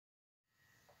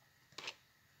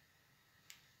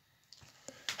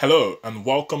Hello and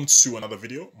welcome to another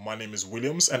video. My name is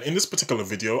Williams, and in this particular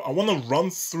video I want to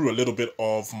run through a little bit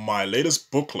of my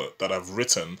latest booklet that I've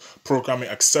written, Programming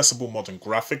Accessible Modern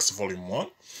Graphics Volume 1,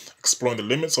 exploring the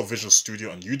limits of Visual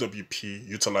Studio and UWP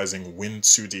utilizing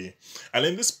Win2D. And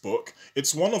in this book,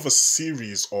 it's one of a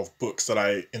series of books that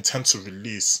I intend to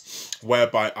release,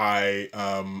 whereby I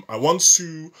want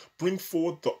to bring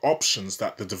forward the options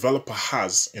that the developer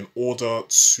has in order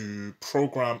to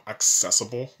program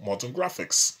accessible modern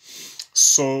graphics.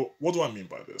 So what do I mean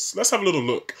by this? Let's have a little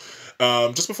look.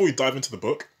 Just before we dive into the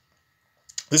book,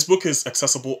 this book is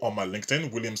accessible on my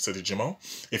LinkedIn, Williams Teddy-Jimoh.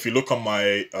 If you look on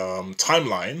my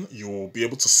timeline, you'll be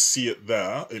able to see it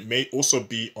there. It may also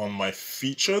be on my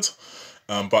featured,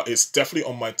 but it's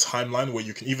definitely on my timeline where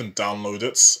you can even download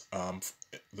it.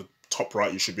 The top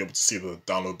right, you should be able to see the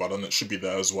download button. It should be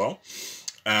there as well.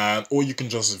 Or you can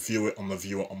just view it on the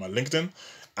viewer on my LinkedIn.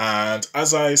 And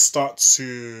as I start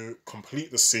to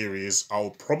complete the series,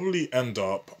 I'll probably end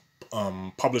up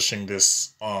publishing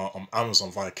this on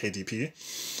Amazon via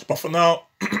KDP. But for now,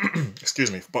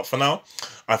 excuse me. But for now,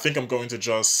 I think I'm going to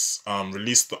just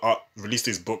release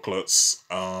these booklets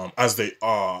as they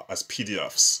are as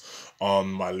PDFs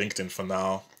on my LinkedIn for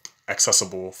now,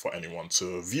 accessible for anyone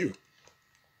to view.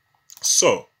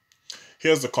 So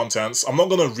here's the contents. I'm not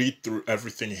going to read through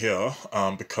everything here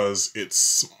because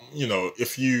it's,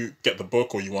 if you get the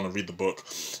book or you want to read the book,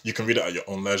 you can read it at your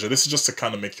own leisure. This is just to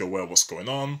kind of make you aware of what's going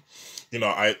on.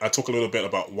 I talk a little bit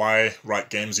about why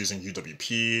write games using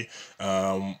UWP,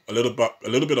 a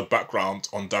little bit of background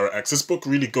on Direct X. This book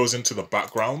really goes into the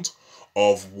background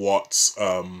of what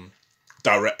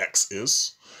Direct X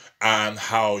is and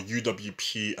how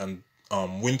UWP and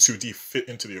Win2D fit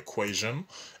into the equation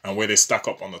and where they stack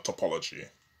up on the topology.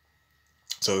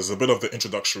 So there's a bit of the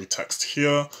introductory text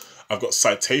here. I've got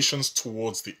citations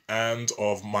towards the end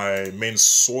of my main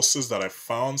sources that I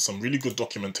found, some really good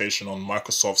documentation on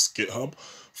Microsoft's GitHub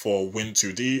for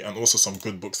Win2D, and also some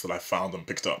good books that I found and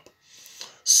picked up.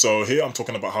 So here I'm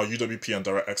talking about how UWP and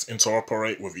DirectX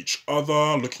interoperate with each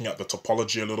other, looking at the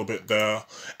topology a little bit there.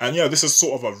 And yeah, this is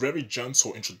sort of a very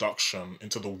gentle introduction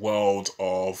into the world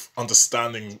of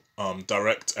understanding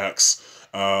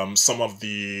DirectX, some of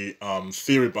the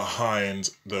theory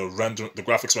behind the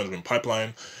graphics rendering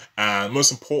pipeline, and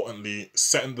most importantly,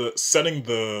 setting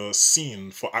the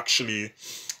scene for actually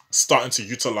starting to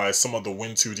utilize some of the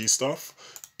Win2D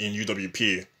stuff in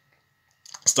UWP,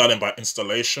 starting by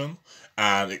installation.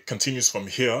 And it continues from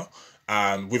here,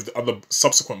 and with the other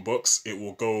subsequent books it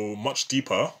will go much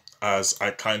deeper as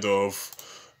I kind of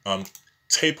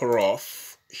taper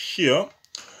off here.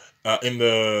 In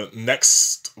the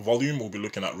next volume we'll be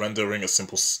looking at rendering a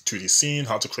simple 2D scene,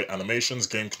 how to create animations,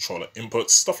 game controller inputs,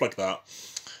 stuff like that.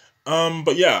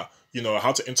 But yeah,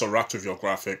 how to interact with your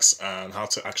graphics and how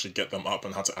to actually get them up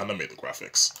and how to animate the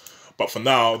graphics. But for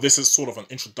now, this is sort of an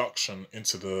introduction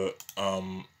into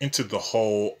the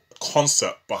whole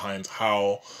concept behind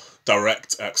how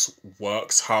DirectX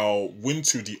works, how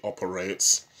Win2D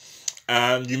operates.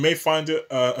 And you may find it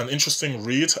an interesting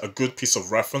read, a good piece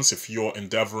of reference if you're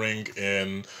endeavoring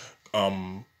in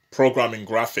programming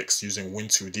graphics using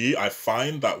Win2D. I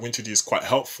find that Win2D is quite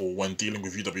helpful when dealing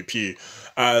with UWP,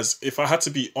 as if I had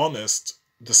to be honest,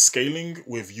 the scaling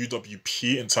with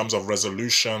UWP in terms of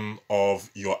resolution of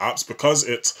your apps, because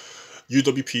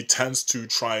UWP tends to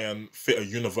try and fit a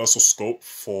universal scope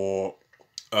for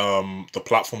the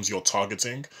platforms you're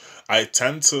targeting, I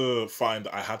tend to find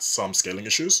that I had some scaling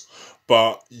issues,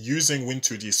 but using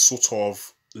Win2D sort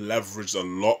of leveraged a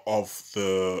lot of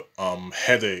the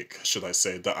headache, should I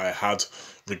say, that I had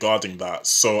regarding that.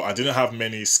 So I didn't have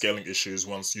many scaling issues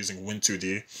once using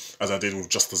Win2D as I did with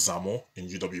just the XAML in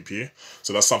UWP.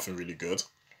 So that's something really good.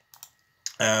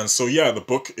 And so yeah, the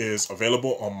book is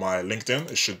available on my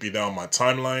LinkedIn. It should be there on my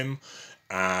timeline,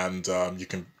 and you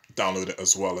can download it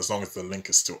as well as long as the link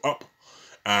is still up.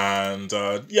 And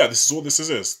yeah, this is all this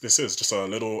is. This is just a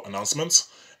little announcement,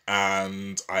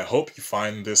 and I hope you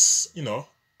find this,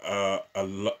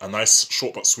 a nice,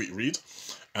 short but sweet read.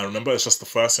 And remember, it's just the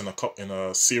first in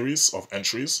a series of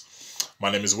entries.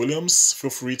 My name is Williams.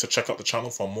 Feel free to check out the channel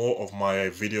for more of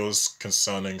my videos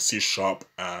concerning C#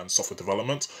 and software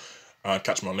development.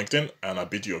 Catch me on LinkedIn, and I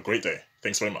bid you a great day.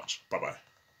 Thanks very much. Bye-bye.